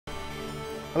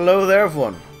Hello there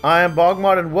everyone, I am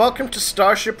BogMod and welcome to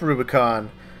Starship Rubicon.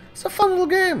 It's a fun little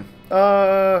game.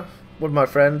 One of my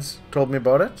friends told me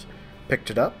about it,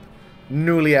 picked it up,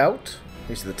 newly out, at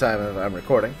least at the time I'm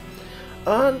recording.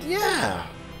 And yeah,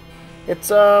 it's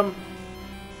kind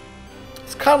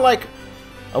of like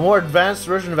a more advanced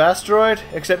version of Asteroid,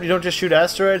 except you don't just shoot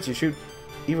asteroids, you shoot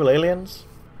evil aliens.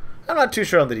 I'm not too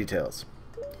sure on the details.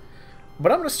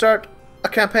 But I'm going to start a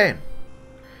campaign.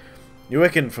 You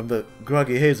awaken from the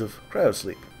groggy haze of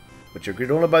cryosleep, but you're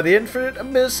greeted only by the infinite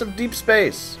abyss of deep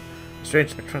space. A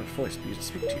strange spectronic voice begins to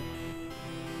speak to you.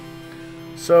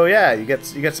 So yeah, you get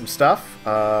some stuff.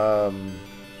 Oh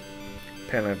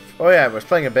yeah, I was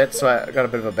playing a bit, so I got a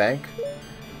bit of a bank.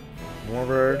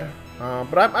 Forward.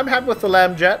 But I'm happy with the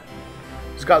Lamb Jet.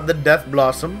 It's got the Death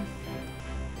Blossom.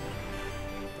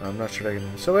 I'm not sure I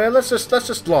can. So yeah, let's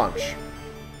just launch.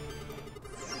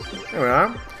 There we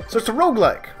are. So it's a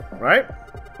roguelike, right?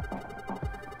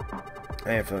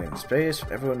 And filling in space.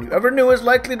 Everyone you ever knew is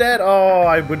likely dead. Oh,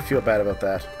 I would feel bad about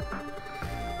that.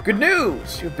 Good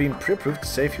news! You've been pre-approved to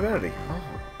save humanity. Oh,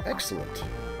 excellent.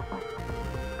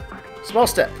 Small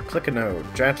step. Click a node.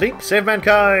 Giant leap. Save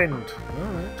mankind.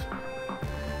 Alright.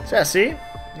 So yeah, see?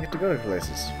 You get to go to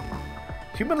places.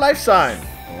 Human life sign.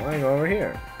 Oh, I go over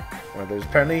here. Well, there's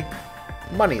apparently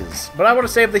monies. But I want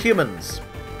to save the humans.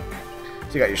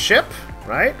 So you got your ship,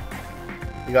 right?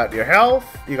 You got your health.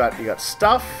 You got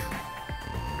stuff.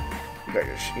 You got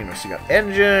your, so you got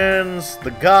engines,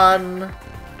 the gun,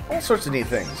 all sorts of neat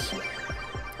things.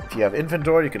 If you have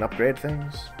inventory, you can upgrade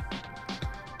things.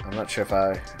 I'm not sure if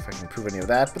I can prove any of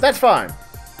that, but that's fine.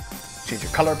 Change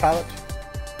your color palette.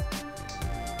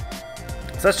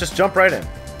 So let's just jump right in.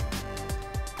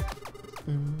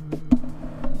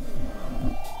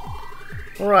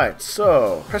 All right,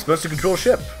 so press buttons to control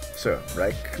ship. So,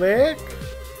 right click.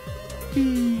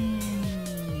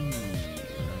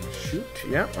 Shoot.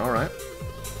 Yeah, alright.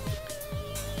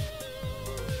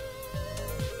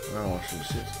 Oh, shoot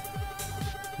this.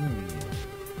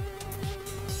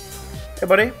 Hey,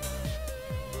 buddy.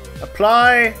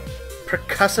 Apply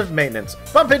percussive maintenance.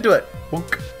 Bump into it.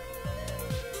 Boink.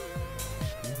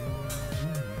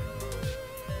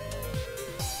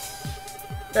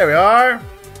 There we are.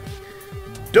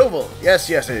 Doval! Yes,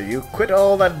 yes, you quit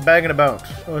all that banging about.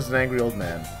 I was an angry old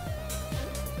man.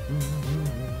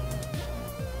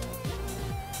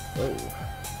 Oh.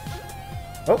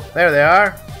 Oh, there they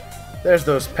are. There's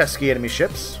those pesky enemy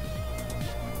ships.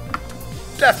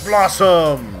 Death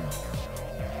Blossom!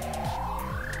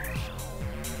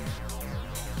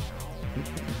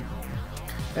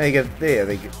 And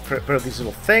they put out these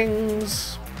little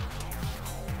things.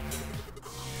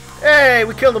 Hey,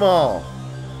 we killed them all!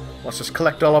 Let's just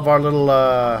collect all of our little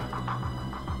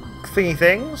thingy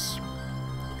things.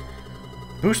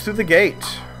 Boost through the gate.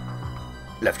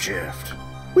 Left shift.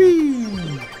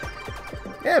 Whee!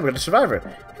 Yeah, we're gonna survive it.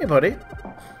 Hey, buddy.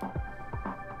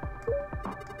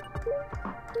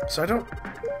 So I don't.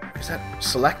 Is that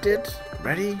selected?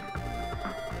 Ready?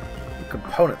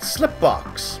 Components. Slip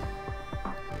box.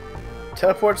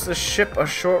 Teleports the ship a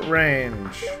short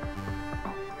range.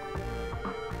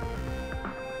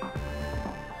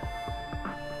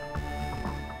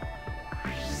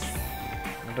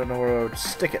 I don't know where I would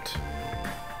stick it.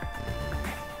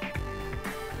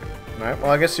 Alright,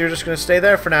 well I guess you're just going to stay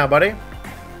there for now, buddy.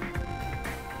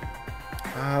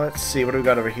 Let's see, what do we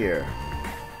got over here?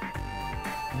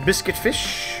 Biscuit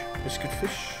fish. Biscuit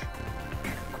fish.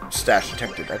 Stash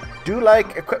detected. I do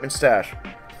like equipment stash.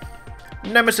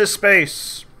 Nemesis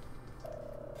space.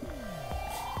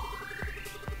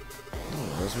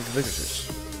 Oh, those are the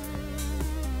visitors.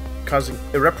 Causing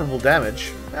irreparable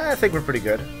damage. I think we're pretty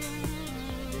good.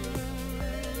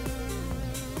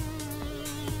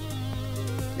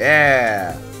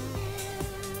 Yeah!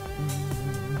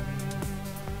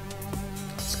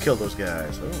 Let's kill those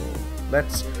guys. Oh,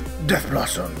 let's Death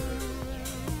Blossom.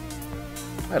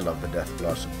 I love the Death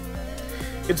Blossom.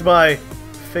 It's my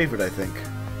favorite, I think.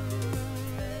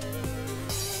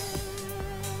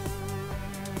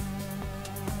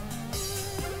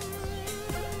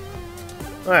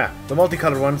 Oh yeah, the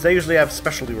multicolored ones, they usually have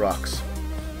specialty rocks.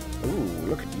 Ooh,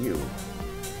 look at you.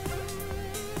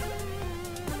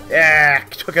 Yeah,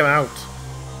 took him out.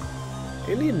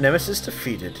 Alien Nemesis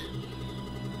defeated.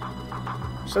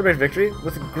 Celebrate victory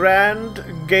with Grand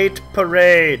Gate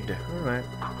Parade. Alright.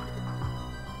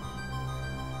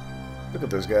 Look at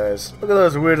those guys. Look at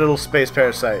those weird little space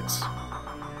parasites.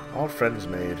 All friends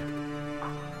made.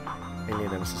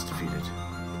 Alien Nemesis defeated.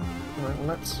 Alright, well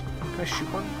let's... Can I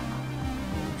shoot one?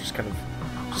 Just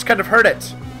kind of hurt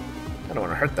it. I don't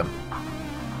want to hurt them.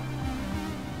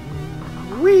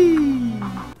 Whee!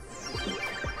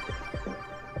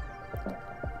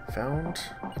 Found.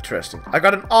 Interesting. I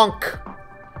got an Ankh.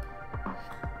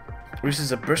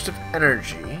 Releases a burst of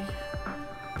energy.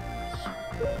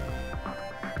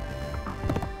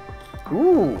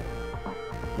 Ooh.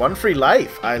 One free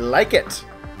life. I like it.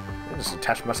 I'll just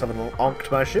attach myself a little Ankh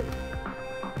to my ship.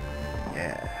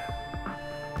 Yeah.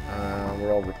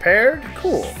 We're all repaired.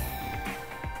 Cool.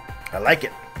 I like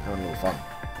it. Having a little fun.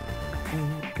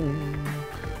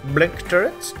 Blink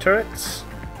turrets. Turrets.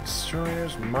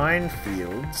 Destroyers.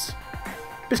 Minefields.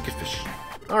 Biscuit fish.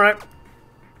 Alright.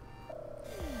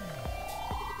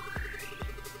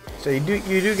 So you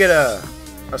do get a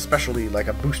specialty, like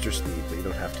a booster sleeve, but you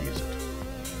don't have to use it.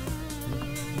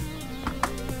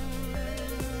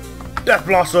 Death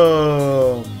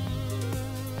Blossom!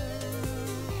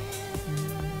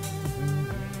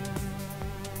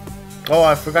 Oh,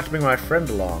 I forgot to bring my friend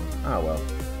along. Oh well.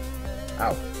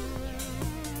 Ow.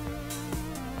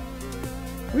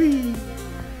 Whee!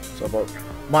 It's about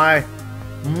my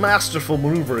masterful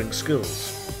maneuvering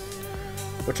skills,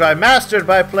 which I mastered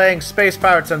by playing Space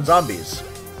Pirates and Zombies.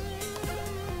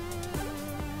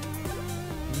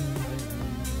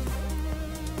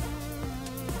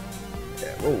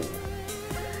 Yeah, whoa.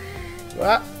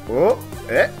 What? Whoa.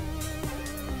 Eh.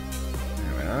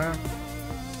 There we are.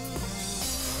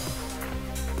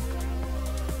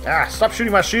 Ah, stop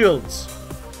shooting my shields.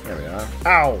 There we are.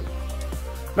 Ow.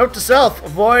 Note to self,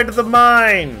 avoid the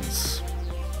mines.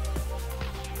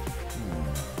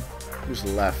 Who's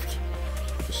left?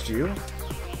 Just you?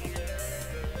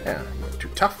 Yeah, not too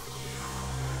tough.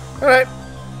 Alright.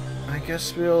 I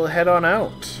guess we'll head on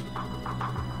out.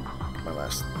 My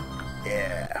last...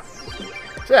 Yeah.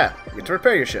 So yeah, you get to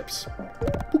repair your ships.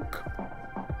 Book.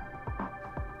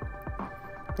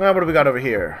 Now, what do we got over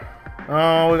here?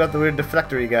 Oh, we got the weird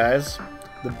deflectory guys.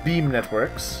 The beam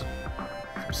networks.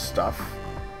 Some stuff.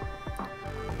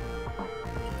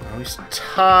 Oh, he's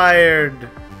tired.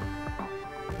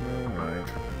 Alright.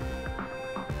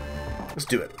 Let's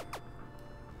do it.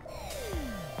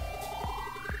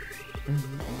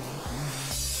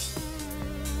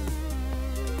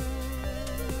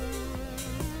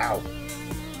 Ow.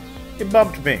 You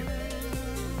bumped me.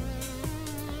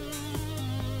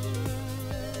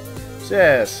 So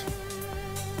yes.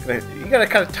 You gotta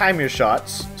kind of time your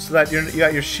shots so that you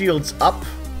got your shields up.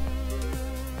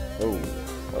 Whoa.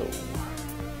 Whoa.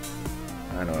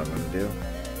 I know what I'm gonna do.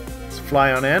 Let's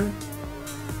fly on in.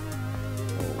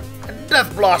 Oh. And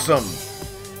Death Blossom!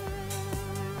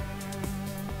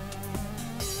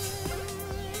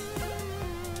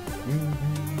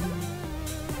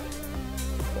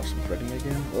 Blossom's ready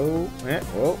again. Whoa. Eh,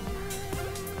 whoa.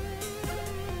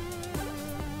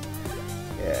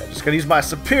 Yeah, just gonna use my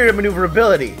superior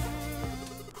maneuverability.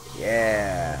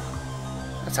 Yeah.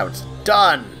 That's how it's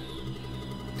done.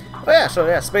 Oh yeah, so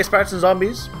yeah, Space Pirates and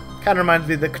Zombies. Kind of reminds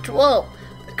me of the control. Well,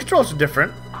 the controls are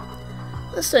different.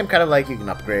 The same kind of like you can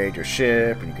upgrade your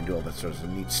ship and you can do all that sort of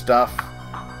neat stuff.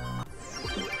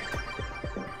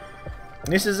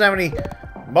 This doesn't have any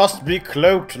must be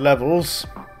cloaked levels.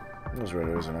 Those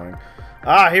really is annoying.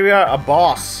 Ah, here we are, a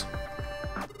boss.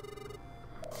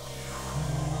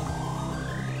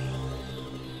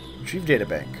 Retrieve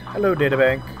databank. Hello,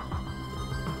 databank.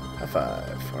 High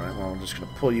five. Alright, well, I'm just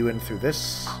going to pull you in through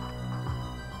this.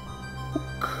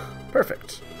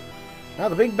 Perfect. Now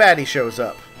the big baddie shows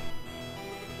up.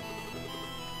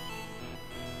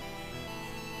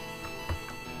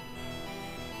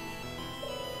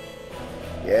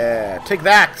 Yeah, take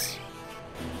that!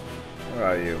 Where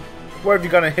are you? Where have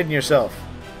you gone and hidden yourself?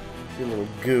 You little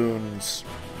goons.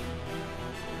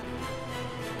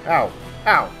 Ow.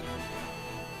 Ow.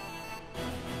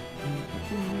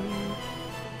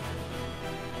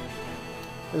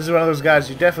 This is one of those guys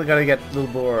you definitely gotta get a little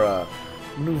more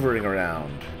maneuvering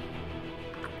around.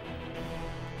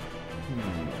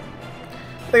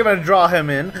 I think I'm gonna draw him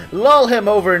in, lull him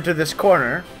over into this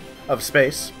corner of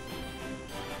space,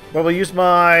 where we'll use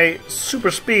my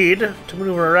super speed to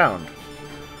maneuver around.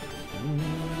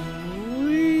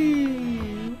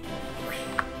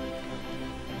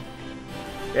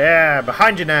 Yeah,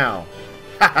 behind you now.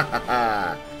 Ha ha ha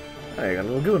ha. Oh, you got a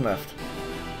little goon left.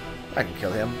 I can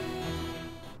kill him.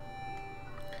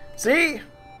 See?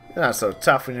 You're not so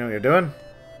tough when you know what you're doing.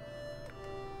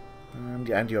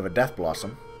 And you have a Death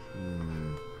Blossom.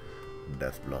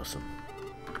 Death Blossom.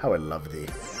 How I love thee.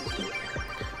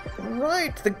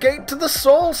 Alright, the gate to the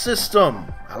Sol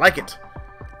System. I like it.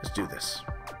 Let's do this.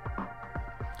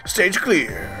 Stage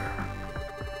clear.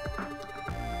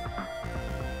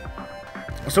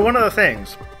 So one of the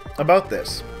things about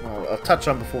this, I'll touch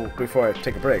on before I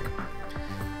take a break,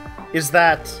 is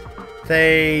that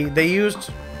they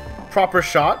used proper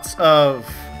shots of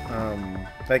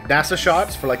like NASA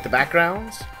shots for like the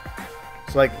backgrounds.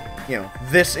 So like, you know,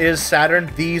 this is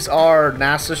Saturn. These are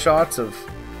NASA shots of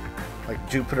like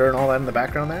Jupiter and all that in the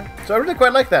background there. So I really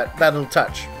quite like that little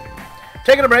touch.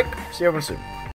 Taking a break. See everyone soon.